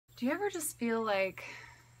Do you ever just feel like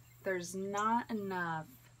there's not enough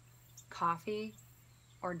coffee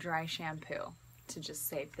or dry shampoo to just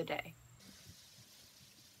save the day?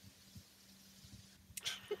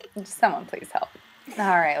 Someone please help.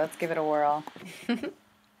 All right, let's give it a whirl.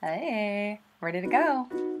 Hey, ready to go.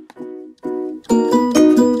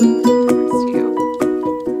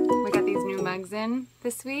 We got these new mugs in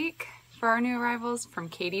this week for our new arrivals from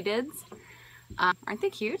Katydids. Aren't they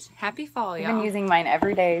cute? Happy fall, y'all. I've been using mine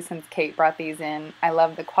every day since Kate brought these in. I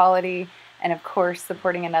love the quality and, of course,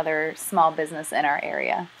 supporting another small business in our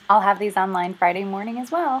area. I'll have these online Friday morning as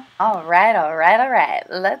well. All right.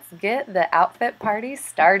 Let's get the outfit party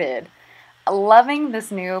started. Loving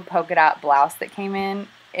this new polka dot blouse that came in.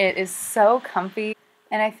 It is so comfy,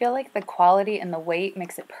 and I feel like the quality and the weight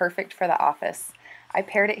makes it perfect for the office. I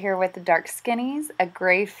paired it here with the dark skinnies, a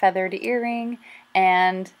gray feathered earring,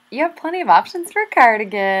 and you have plenty of options for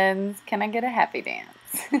cardigans. Can I get a happy dance?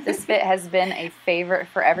 This fit has been a favorite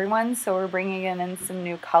for everyone, so we're bringing in some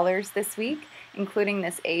new colors this week, including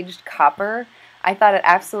this aged copper. I thought it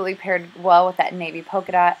absolutely paired well with that navy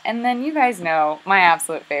polka dot, and then you guys know my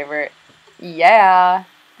absolute favorite. Yeah,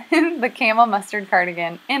 the camel mustard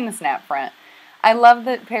cardigan in the snap front. I love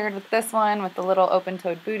that paired with this one with the little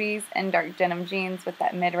open-toed booties and dark denim jeans with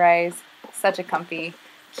that mid-rise. Such a comfy,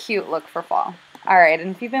 cute look for fall. Alright, and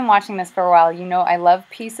if you've been watching this for a while, you know I love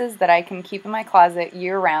pieces that I can keep in my closet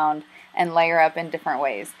year-round and layer up in different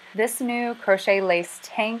ways. This new crochet lace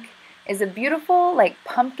tank is a beautiful, like,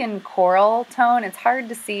 pumpkin coral tone. It's hard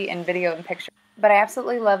to see in video and picture, but I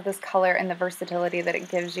absolutely love this color and the versatility that it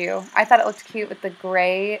gives you. I thought it looked cute with the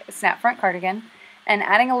gray snap front cardigan, and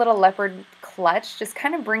adding a little leopard clutch just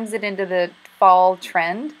kind of brings it into the fall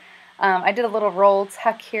trend. I did a little roll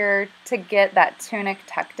tuck here to get that tunic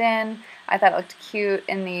tucked in. I thought it looked cute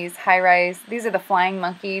in these high-rise. These are the Flying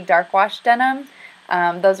Monkey dark wash denim.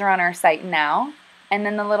 Those are on our site now. And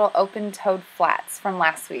then the little open-toed flats from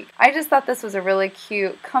last week. I just thought this was a really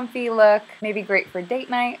cute, comfy look, maybe great for date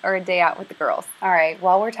night or a day out with the girls. All right,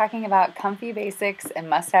 while we're talking about comfy basics and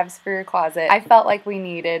must-haves for your closet, I felt like we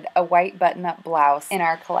needed a white button-up blouse in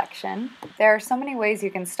our collection. There are so many ways you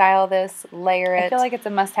can style this, layer it. I feel like it's a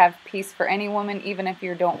must-have piece for any woman, even if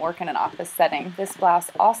you don't work in an office setting. This blouse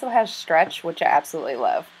also has stretch, which I absolutely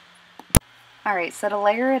love. Alright, so to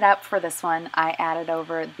layer it up for this one, I added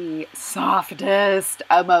over the softest,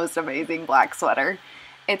 most amazing black sweater.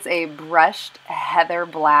 It's a brushed heather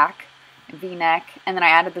black V-neck, and then I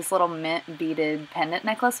added this little mint beaded pendant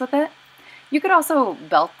necklace with it. You could also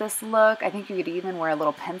belt this look. I think you could even wear a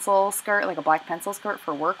little pencil skirt, like a black pencil skirt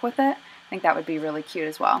for work with it. I think that would be really cute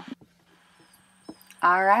as well.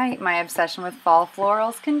 Alright, my obsession with fall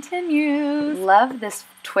florals continues. Love this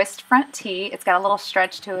twist front tee. It's got a little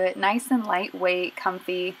stretch to it, nice and lightweight,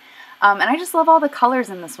 comfy. And I just love all the colors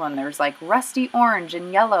in this one. There's like rusty orange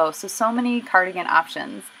and yellow, so many cardigan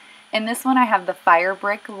options. In this one I have the Fire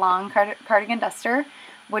Brick long cardigan duster,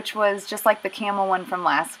 which was just like the camel one from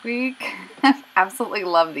last week. Absolutely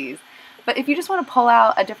love these. But if you just want to pull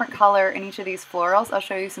out a different color in each of these florals, I'll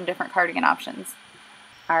show you some different cardigan options.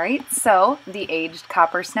 Alright, so the aged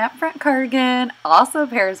copper snap front cardigan also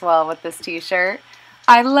pairs well with this t-shirt.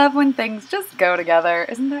 I love when things just go together.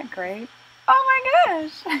 Isn't that great? Oh my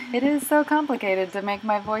gosh! It is so complicated to make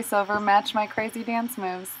my voiceover match my crazy dance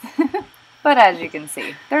moves. But as you can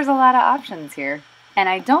see, there's a lot of options here. And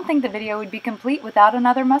I don't think the video would be complete without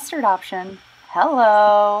another mustard option.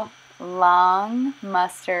 Hello! Long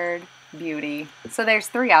mustard beauty. So there's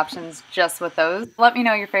 3 options just with those. Let me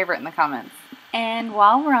know your favorite in the comments. And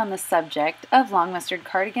while we're on the subject of long mustard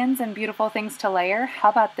cardigans and beautiful things to layer, how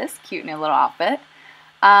about this cute new little outfit?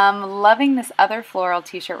 Loving this other floral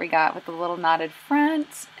t-shirt we got with the little knotted front,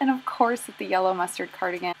 and of course with the yellow mustard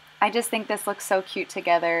cardigan. I just think this looks so cute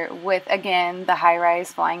together with, again, the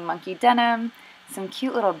high-rise Flying Monkey denim, some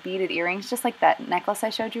cute little beaded earrings, just like that necklace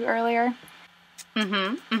I showed you earlier.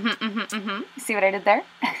 See what I did there?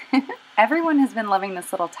 Everyone has been loving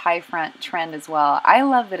this little tie front trend as well. I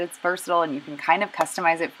love that it's versatile and you can kind of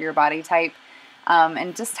customize it for your body type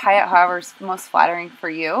and just tie it however's most flattering for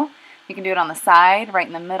you. You can do it on the side, right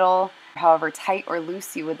in the middle, however tight or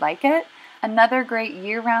loose you would like it. Another great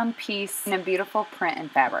year-round piece in a beautiful print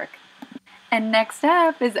and fabric. And next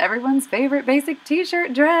up is everyone's favorite basic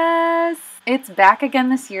t-shirt dress. It's back again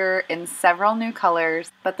this year in several new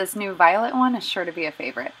colors, but this new violet one is sure to be a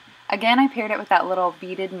favorite. Again, I paired it with that little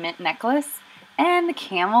beaded mint necklace and the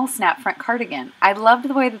camel snap front cardigan. I loved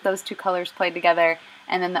the way that those 2 colors played together,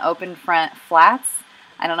 and then the open front flats.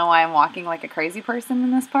 I don't know why I'm walking like a crazy person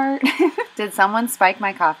in this part. Did someone spike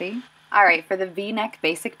my coffee? Alright, for the V-neck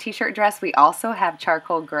basic t-shirt dress, we also have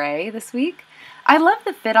charcoal gray this week. I love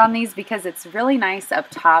the fit on these because it's really nice up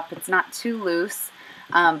top. It's not too loose,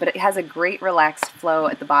 but it has a great relaxed flow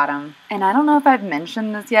at the bottom. And I don't know if I've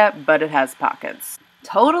mentioned this yet, but it has pockets.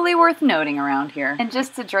 Totally worth noting around here. And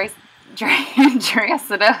just to dress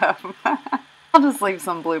it up, I'll just leave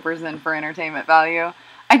some bloopers in for entertainment value.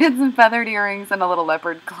 I did some feathered earrings and a little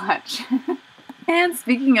leopard clutch. And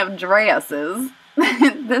speaking of dresses,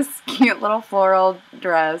 this cute little floral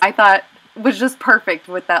dress I thought was just perfect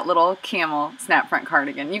with that little camel snap front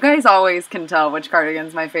cardigan. You guys always can tell which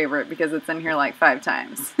cardigan's my favorite because it's in here like 5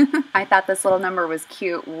 times. I thought this little number was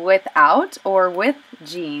cute without or with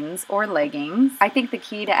jeans or leggings. I think the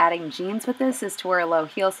key to adding jeans with this is to wear a low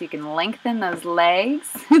heel so you can lengthen those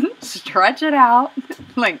legs, stretch it out.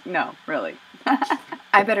 Like, no, really.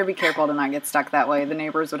 I better be careful to not get stuck that way. The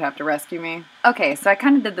neighbors would have to rescue me. Okay, so I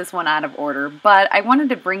kind of did this one out of order, but I wanted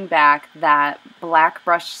to bring back that black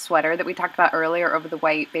brush sweater that we talked about earlier over the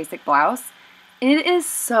white basic blouse. It is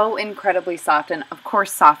so incredibly soft, and of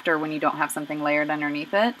course softer when you don't have something layered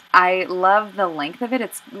underneath it. I love the length of it.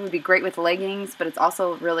 It would be great with leggings, but it's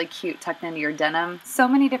also really cute tucked into your denim. So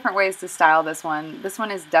many different ways to style this one. This one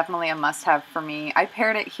is definitely a must-have for me. I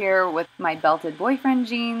paired it here with my belted boyfriend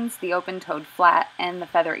jeans, the open-toed flat, and the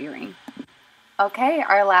feather earring. Okay,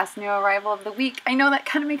 our last new arrival of the week. I know that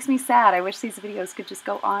kind of makes me sad. I wish these videos could just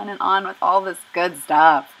go on and on with all this good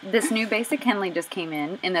stuff. This new basic Henley just came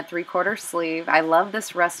in the 3/4 sleeve. I love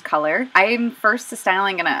this rust color. I'm first to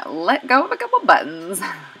styling gonna let go of a couple buttons.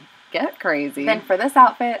 Get crazy. Then for this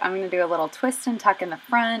outfit, I'm gonna do a little twist and tuck in the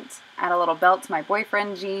front, add a little belt to my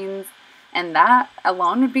boyfriend jeans, and that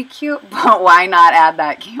alone would be cute, but why not add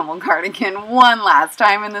that camel cardigan one last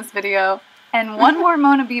time in this video? And one more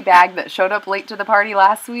Mona B bag that showed up late to the party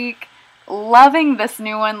last week. Loving this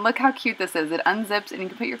new one. Look how cute this is. It unzips and you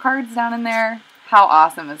can put your cards down in there. How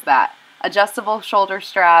awesome is that? Adjustable shoulder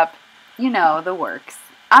strap. You know, the works.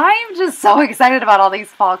 I'm just so excited about all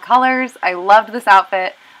these fall colors. I loved this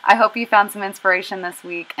outfit. I hope you found some inspiration this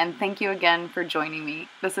week, and thank you again for joining me.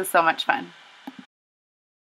 This is so much fun.